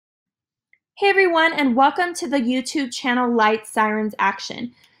Hey everyone, and welcome to the YouTube channel Light Sirens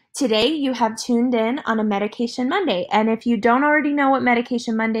Action. Today you have tuned in on a Medication Monday, and if you don't already know what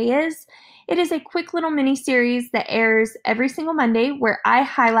Medication Monday is, it is a quick little mini-series that airs every single Monday where I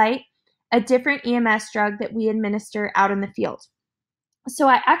highlight a different EMS drug that we administer out in the field. So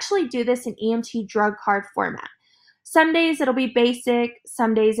I actually do this in EMT drug card format. Some days it'll be basic,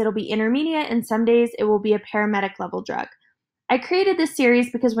 some days it'll be intermediate, and some days it will be a paramedic level drug. I created this series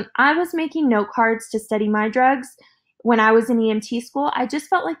because when I was making note cards to study my drugs when I was in EMT school, I just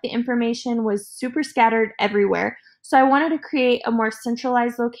felt like the information was super scattered everywhere. So I wanted to create a more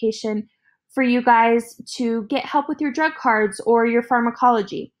centralized location for you guys to get help with your drug cards or your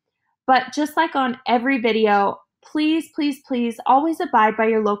pharmacology. But just like on every video, please, please, please always abide by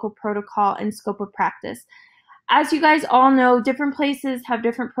your local protocol and scope of practice. As you guys all know, different places have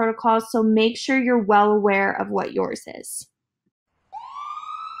different protocols, so make sure you're well aware of what yours is.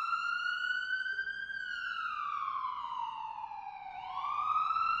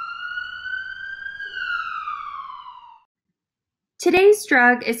 Today's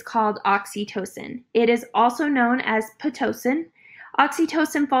drug is called Oxytocin. It is also known as Pitocin.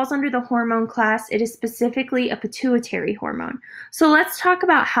 Oxytocin falls under the hormone class. It is specifically a pituitary hormone. So let's talk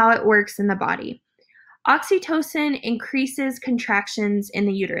about how it works in the body. Oxytocin increases contractions in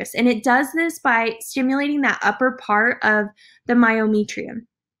the uterus, and it does this by stimulating that upper part of the myometrium.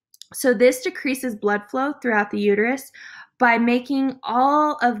 So this decreases blood flow throughout the uterus by making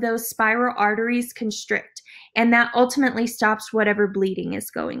all of those spiral arteries constrict, and that ultimately stops whatever bleeding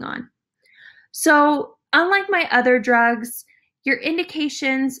is going on. So unlike my other drugs, your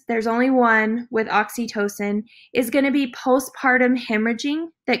indications, there's only one with oxytocin, is going to be postpartum hemorrhaging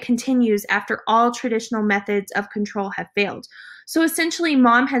that continues after all traditional methods of control have failed. So essentially,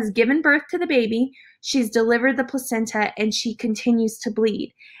 mom has given birth to the baby, she's delivered the placenta, and she continues to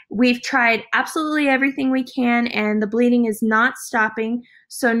bleed. We've tried absolutely everything we can, and the bleeding is not stopping.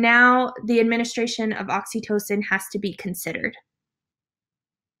 So now the administration of oxytocin has to be considered.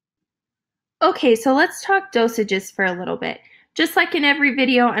 Okay, so let's talk dosages for a little bit. Just like in every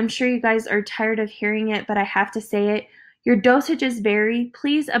video, I'm sure you guys are tired of hearing it, but I have to say it. Your dosages vary.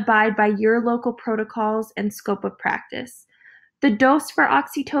 Please abide by your local protocols and scope of practice. The dose for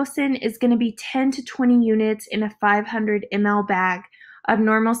oxytocin is going to be 10 to 20 units in a 500 ml bag of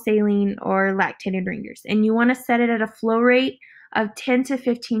normal saline or lactated ringers, and you want to set it at a flow rate of 10 to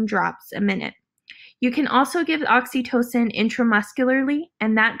 15 drops a minute. You can also give oxytocin intramuscularly,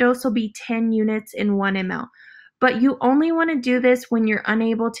 and that dose will be 10 units in 1 ml. But you only want to do this when you're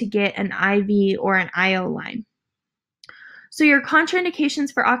unable to get an IV or an IO line. So your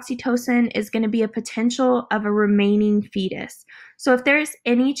contraindications for oxytocin is going to be a potential of a remaining fetus. So if there's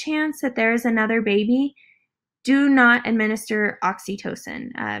any chance that there is another baby, do not administer oxytocin.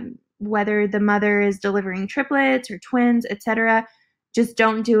 Whether the mother is delivering triplets or twins, etc., just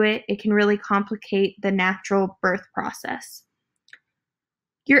don't do it. It can really complicate the natural birth process.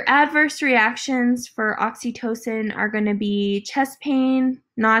 Your adverse reactions for oxytocin are going to be chest pain,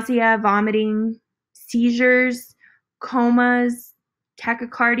 nausea, vomiting, seizures, comas,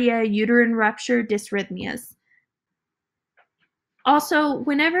 tachycardia, uterine rupture, dysrhythmias. Also,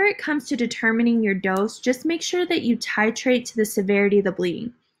 whenever it comes to determining your dose, just make sure that you titrate to the severity of the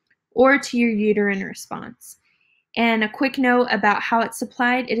bleeding or to your uterine response. And a quick note about how it's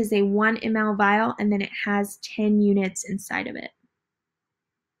supplied, it is a 1 ml vial, and then it has 10 units inside of it.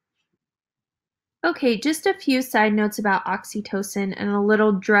 Okay, just a few side notes about oxytocin and a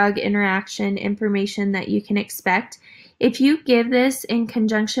little drug interaction information that you can expect. If you give this in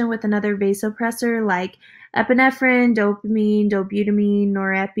conjunction with another vasopressor like epinephrine, dopamine, dobutamine,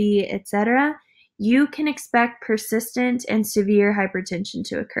 norepi, etc., you can expect persistent and severe hypertension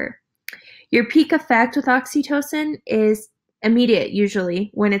to occur. Your peak effect with oxytocin is immediate usually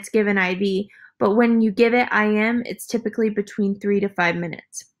when it's given IV, but when you give it IM, it's typically between 3 to 5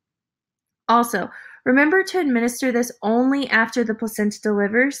 minutes. Also, remember to administer this only after the placenta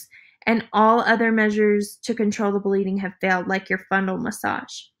delivers and all other measures to control the bleeding have failed, like your fundal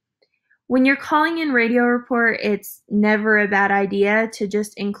massage. When you're calling in radio report, it's never a bad idea to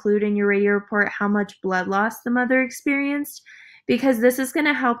just include in your radio report how much blood loss the mother experienced, because this is going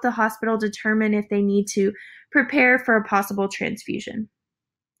to help the hospital determine if they need to prepare for a possible transfusion.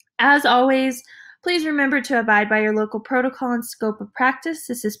 As always, please remember to abide by your local protocol and scope of practice.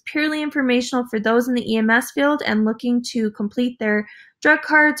 This is purely informational for those in the EMS field and looking to complete their drug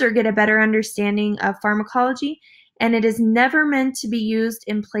cards or get a better understanding of pharmacology, and it is never meant to be used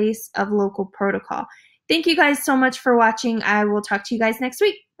in place of local protocol. Thank you guys so much for watching. I will talk to you guys next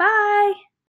week. Bye!